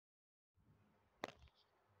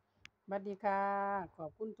บัดดีค่ะขอ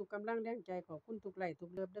บคุณทุกกำลังแรงใจขอบคุณทุกไลค์ทุ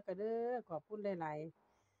กเลิฟเด้อค่ะเด้อขอบคุณหลาย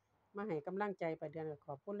ๆมาให้กำลังใจประเดือนก็ข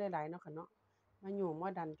อบคุณหลายๆเนาะค่ะเนาะมาโยมมา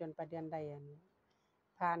ดันจนประเดือนได้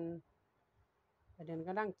ผ่านประเดือนก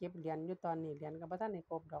ำลังเก็บเหรียญอยู่ตอนนี้เหรียญก็บ่ทันได้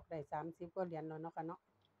ครบดอกได้30กว่าเหรียญแล้วเนาะค่ะเนาะ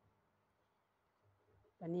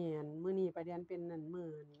บัดนี้มื้อนี้ประเดือนเป็นมื้อ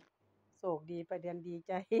โชคดีประเดือนดีใ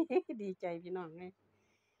จ ดีใจพี่น้องเอ้ย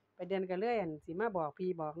ประเดือนก็เลยสิมาบอกพี่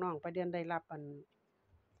บอกน้องประเดือนได้รับอัน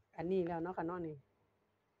นี้แล้วเนาะค่ะเนาะนี่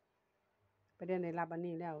ประเดือนได้รับอัน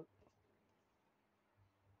นี้แล้ว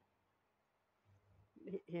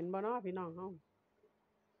เห็นบ่เนาะพี่น้องเฮา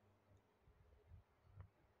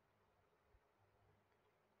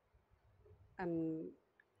อัน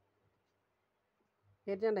เ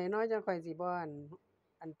ฮ็ดจั่งใดเนาะจั่งค่อยสิบ่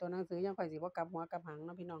ตัวหนังสือจั่งค่อยสิบ่กลับหัวกลับหางเน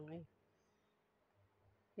าะพี่น้องเอ้ย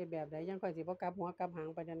เฮ็ดแบบใดจั่งค่อยสิบ่กลับหัวกลับหาง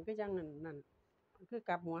ประเด็นคือจั่งนั่นคือ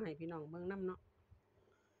กลับหัวให้พี่น้องเบิ่งนำเนาะ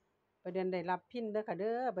ประเด็นได้รับพินเด้อค่ะเ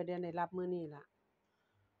ด้อประเด็นได้รับมื้อนี้ล่ะ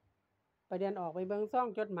ประเด็นออกไปเบิ่งซอง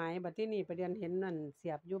จดหมายบัดทีนี้ประเด็นเห็นนั่นเสี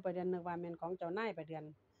ยบอยู่ประเด็นนึกว่าแม่นของเจ้านายประเด็น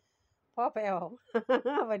พอไปเอา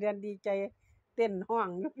ประเด็นดีใจเต้นร้อง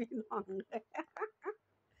อยู่พี่น้องเอ้ย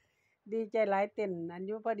ดีใจหลายเต้นอ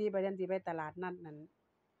ยู่พอดีประเด็นสิไปตลาดนัดนั่น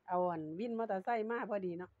เอาวินมอเตอร์ไซค์มาพอ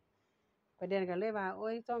ดีเนาะ ประเด็นก็เลยว่าโอ๊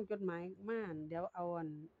ยซองจดหมายมาอั่นเดี๋ยวเอา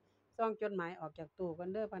ซองจดหมายออกจากตู้ก่อน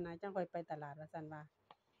เด้อพะนะจังค่อยไปตลาดว่าซั่นว่า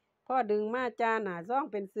พอดึงมาจ้าหน้าซอง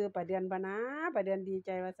เป็นชื่อประเด็นพะนะประเด็นดีใจ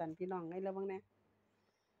ว่าซั่นพี่น้องเอ้ยแล้วเบิ่งแหน่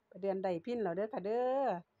ประเด็นได้พินแล้วเด้อค่ะเด้อ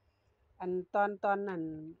ตอนนั้น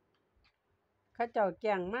เขาเจ้าแ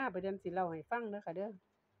จ้งมาประเด็นสิเล่าให้ฟังเด้อค่ะเด้อ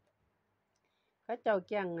เขาเจ้า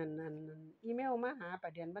แจ้งอีเมลมาหาปร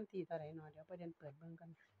ะเด็นวันที่เท่าใดเนาะเดี๋ยวประเด็นเปิดเบิ่งก่อ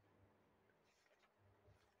น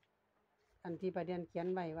อันที่ประเด็นเขียน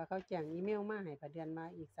ไว้ว่าเขาแจ้งอีเมลมาให้ประเด็นว่า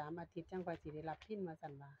อีก3อาทิตย์จังค่อยสิได้รับพินว่า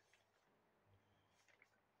ซั่นว่า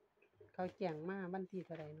เขาแจ้งมาวันที่เ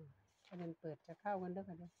ท่าใดเนาะประเด็นเปิดจะเข้ากันเด้อ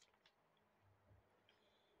ค่ะเด้อ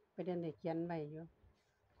ประเด็นได้เขียนไว้อยู่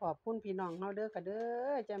ขอบคุณพี่น้องเฮาเด้อค่ะเด้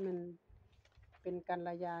อจะแม่นเป็นกัล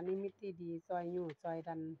ยาณมิตรที่ดีซอยยู้ซอย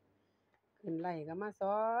ดันขึ้นไร่ก็มาซ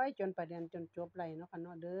อยจนประเด็นจนจบไร่เนาะค่ะเน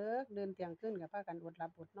าะเด้อเดินเที่ยงคืนก็พากันอดหลั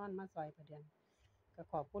บอดนอนมาซอยประเด็นก็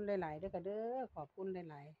ขอบคุณหลายๆเด้อค่ะเด้อขอบคุณ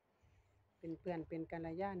หลายๆเป็นเพื่อนเป็นกัล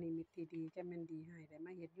ยาณมิตรที่ดีจะแม่นดีให้ได้ม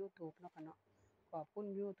าเฮ็ด YouTube เนาะค่ะเนาะขอบคุณ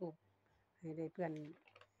YouTube ให้ได้เพื่อน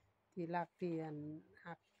ที่รักที่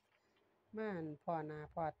รัก มาพ้อหน้า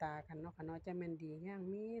พ้อตากันเนาะค่ะเนาะจั่งแม่นดีอย่าง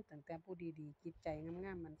มีตั้งแต่ผู้ดีๆจิตใจง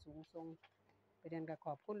ามๆมันสูงส่งประเด็นก็ข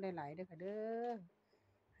อบคุณหลายๆเด้อค่ะเด้อ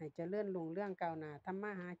ให้เจริญรุ่งเรืองก้าวหน้าทำม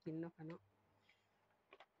าหากินเนาะค่ะเนาะ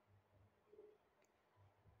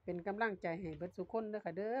เป็นกำลังใจให้เบิดซุคนเด้อค่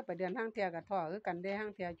ะเด้อประเด็นห่างเที่ยก็ท้อคือกันเดะห่า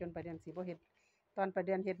งเที่ยจนประเด็นสิบ่เฮ็ดตอนประเ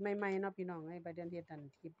ด็นเฮ็ดใหม่ๆเนาะพี่น้องเอ้ยประเด็นเฮ็ด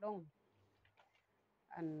คลิปลง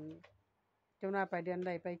อันจนว่าประเด็นไ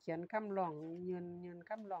ด้ไปเขียนคำร้องยื่น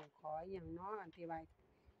คำร้องขออิหยังเนาะอันที่ว่า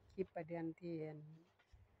คลิปประเด็นที่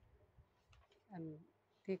อัน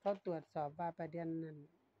ที่เขาตรวจสอบว่าประเด็นนั้น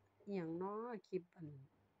อิหยังเนาะคลิป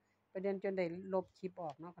ประเด็นจนได้ลบคลิปอ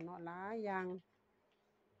อกเนาะค่ะเนาะหลายอย่าง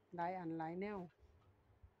หลายอันหลายแนว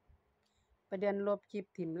ประเด็นลบคลิป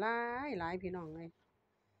ถิ้มหลายพี่น้องเอ้ย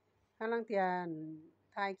ห่าลางเที่ย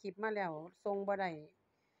ถ่ายคลิปมาแล้วส่งบ่ได้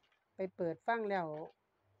ไปเปิดฟังแล้ว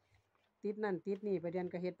ติดนั่นติดนี่ประเด็น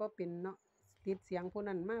ก็เฮ็ดบ่เป็นเนาะติดเสียงผู้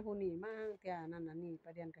นั้นมาผู้นี้มาห่าลางเที่ยนั่นอันนี้ป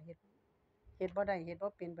ระเด็นก็เฮ็ดบ่ได้เฮ็ดบ่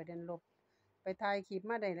เป็นประเด็นลบไปถ่ายคลิป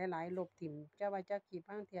มาได้หลายๆลบถิ้มจะว่าจักคลิป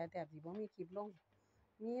ห่าลางเที่ยแทบสิบ่มีคลิปลง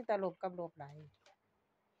มีแต่ลบกับลบหลาย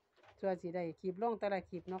สั่วสิได้คลิปลงแต่ละ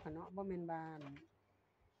คลิปเนาะค่ะเนาะบ่แม่นว่า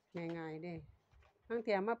ง่ายๆเด้ห่าลางเ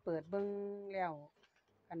ที่ยมาเปิดเบิ่งแล้ว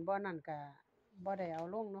คันบ่นั่นก็บ่ได้เอา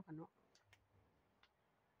ลงเนาะค่ะเนาะ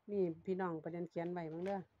นี่พี่น้องประเด็นเขียนไว้เบิ่งเ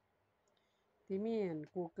ด้อที่มี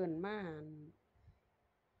Google มา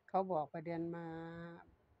เขาบอกประเด็นมา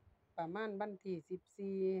ประมาณวันที่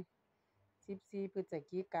14พฤศ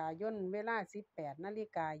จิกายนเวลา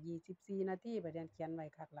 18:24 นาทีประเด็นเขียนไว้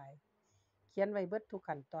คักหลายเขียนไว้เบิดทุก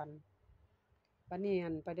ขั้นตอนบัดนี้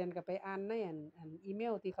ประเด็นก็ไปอ่านในอีเม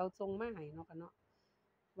ลที่เขาส่งมาให้เนาะค่ะเนาะ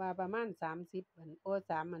ว่าประมาณ30โท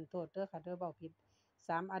ษเด้อค่ะเด้อเว้าผิด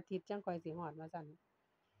3อาทิตย์จังค่อยสิฮอดว่าซั่น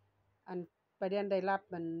อันประเด็นได้รับ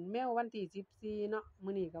เมลวันที่14เนาะ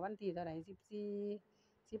มื้อนี้ก็วันที่เท่าใด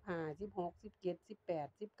14 15 16 17 18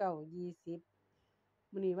 19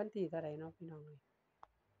 20มื้อนี้วันที่เท่าใดเนาะพี่น้องเอ้ย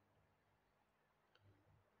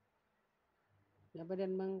เดี๋ยวประเด็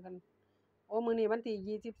นเบิ่งกันโอ้มื้อนี้วัน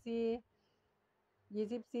ที่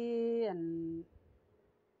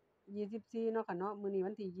2424เนาะค่ะเนาะมื้อนี้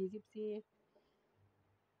วันที่24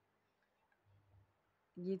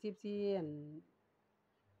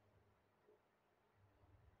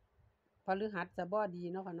 ฤหัสบดี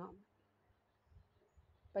เนาะค่ะเนาะ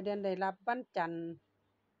ประเด็นได้รับวันจันทร์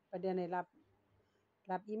ประเด็นได้รั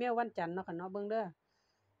บอีเมลวันจันทร์เนาะค่ะเนาะเบิ่งเด้อ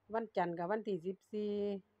วันจันทร์กับวันที่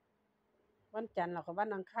14วันจันทร์แล้วก็วัน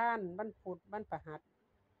อังคารวันพุธวันพฤหัส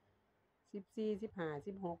14 15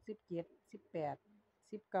 16 17 18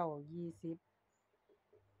 19 20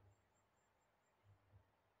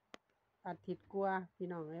อาทิตย์กว่าพี่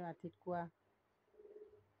น้องเอ้ยอาทิตย์กว่า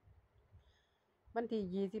วันที่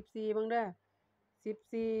24เบิ่งเด้อ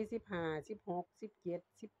14 15 16 17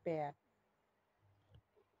 18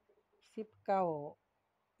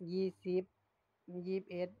 19 20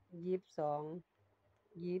 21 22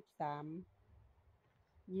 23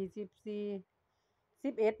 24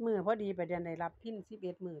 11มื้อพอดีประเดี๋ยวได้รับพิน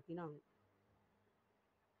11มื้อพี่น้อง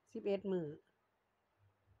11มื้อ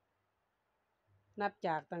นับจ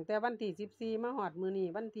ากตั้งแต่วันที่14มาฮอดมื้อนี้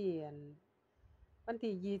วัน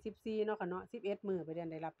ที่24เนาะค่ะเนาะ11มื้อประเดี๋ยว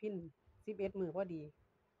ได้รับพิน11มื้อพอดี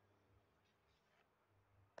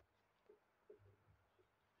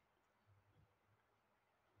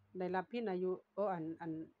ได้รับพินอายุโอ้อั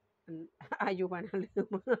น อายุมันลืม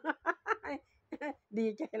ดี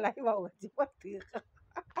ใจหลายเว้าก็สิบ่ถูก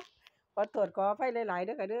ขอโทษขออภัยหลายๆเ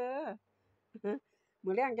ด้อค่ะเด้อ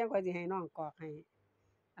มื้อแลงจังค่อยสิให้น้องกรอกให้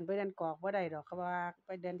อันไปเรียนกรอกบ่ได้ดอกเขาว่าไป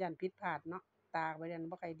เรียนย้านผิดพลาดเนาะตาไปเรียน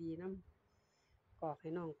บ่ค่อยดีนำกรอกให้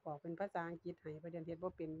น้องกรอกเป็นภาษาอังกฤษให้ไปเรียนเฮ็ดบ่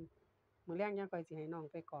เป็นมื้อแลงจังค่อยสิให้น้อง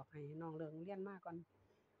ไปกรอกให้น้องเลิกโรงเรียนมาก่อน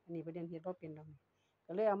อันนี้ไปเรียนเฮ็ดบ่เป็นดอก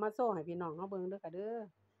ก็เลยเอามาโชว์ให้พี่น้องเฮาเบิ่งเด้อค่ะเด้อ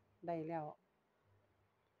ได้แล้ว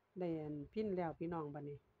ได้อันพินแล้วพี่น้องบัด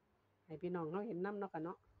นี้ให้พี่น้องเฮาเห็นนำเนาะค่ะเน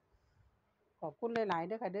าะขอบคุณหลายๆเ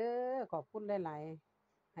ด้อค่ะเด้อขอบคุณหลาย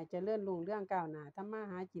ๆให้เจริญรุ่งเรืองก้าวหน้าทำมา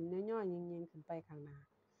หากินย่อยๆยิ่งๆขึ้นไปข้างหน้า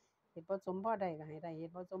เฮ็ดบ่สมพอได้ก็ให้ได้เฮ็ด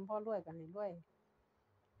บ่สมพอรวยก็ให้รวย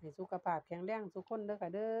ให้สุขภาพแข็งแรงทุกคนเด้อค่ะ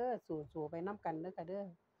เด้อสู้ๆไปนำกันเด้อค่ะเด้อ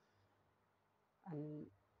อัน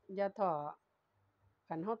อย่าท้อ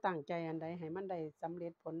คันเฮาตั้งใจอันใดให้มันได้สำเร็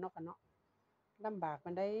จผลเนาะค่ะเนาะลำบากปา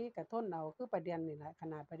นใดก็ทนเอาคือประเดียนนี่ล่ะข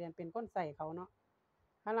นาดประเดียนเป็นคนใช้เขาเนาะ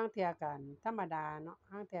ห่าลางเที่ยก็อันธรรมดาเนาะ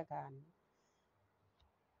ห่าลางเที่ยก็อัน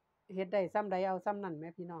เฮ็ดได้ส่ำใดเอาส่ำนั้นแหม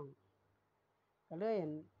พี่น้องก็เลยอั่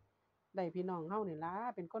นได้พี่น้องเฮานี่ล่ะ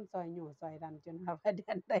เป็นคนช่วยญ้อช่วยดันจนว่าประเดี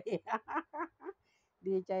ยนได้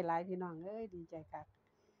ดีใจหลายพี่น้องเอ้ยดีใจคัก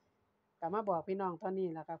ก็มาบอกพี่น้องเท่านี้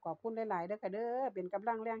ล่ะค่ะขอบคุณหลายๆเด้อค่ะเด้อเป็นกำ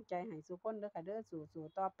ลังแรงใจให้ซุคนเด้อค่ะเด้อสู้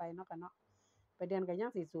ๆต่อไปเนาะค่ะเนาะประเดียนก็ยั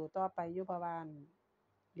งสิสู้ต่อไปอยู่เพราะว่าอั่น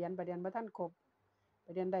เหรียญประเดียนบ่ทันครบปร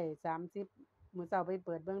ะเดียนได้30มื้อเช้าไปเ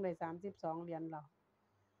ปิดเบิ่งได้32เหรียญแล้ว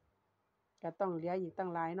ก็ต้องเหลืออีกตั้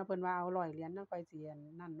งหลายเนาะเพิ่นว่าเอา100เหรียญจั่งค่อยสิอั่น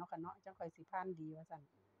นั่นเนาะค่ะเนาะจั่งค่อยสิผ่านดีว่าซั่น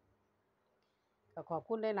ก็ขอบ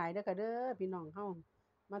คุณหลายๆเด้อค่ะเด้อพี่น้องเฮา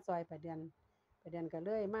มาช่วยประเดียนก็เล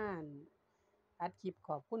ยมาอั่นอัดคลิปข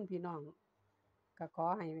อบคุณพี่น้องก็ขอ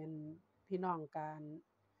ให้เป็นพี่น้องกัน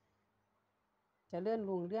เจริญ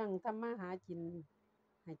รุ่งเรืองทำมาหากิน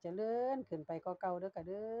ให้เจริญขึ้นไปกว่าเก่าเด้อค่ะเ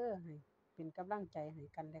ด้อให้เป็นกำลังใจให้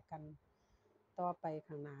กันและกันต่อไป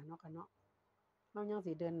ข้างหน้าเนาะค่ะเนาะเรายัง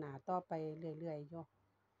สิเดินหน้าต่อไปเรื่อยๆอยู่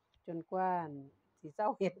จนกว่าอั่นสิเซา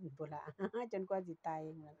เฮ็ดพู้นล่ะ จนกว่าสิตาย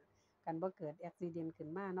นั่นล่ะคันบ่เกิดอุบัติเหตุขึ้น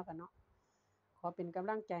มาเนาะค่ะเนาะขอเป็นกำ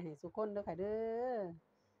ลังใจให้ซุคนเด้อค่ะเด้อ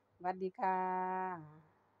หวัดดีค่ะ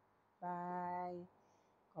บาย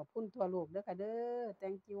ขอบคุณทั่วโลกเด้อค่ะเด้อ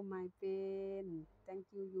Thank you my friend Thank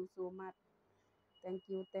you so much Thank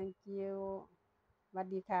you หวัด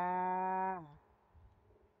ดีค่ะ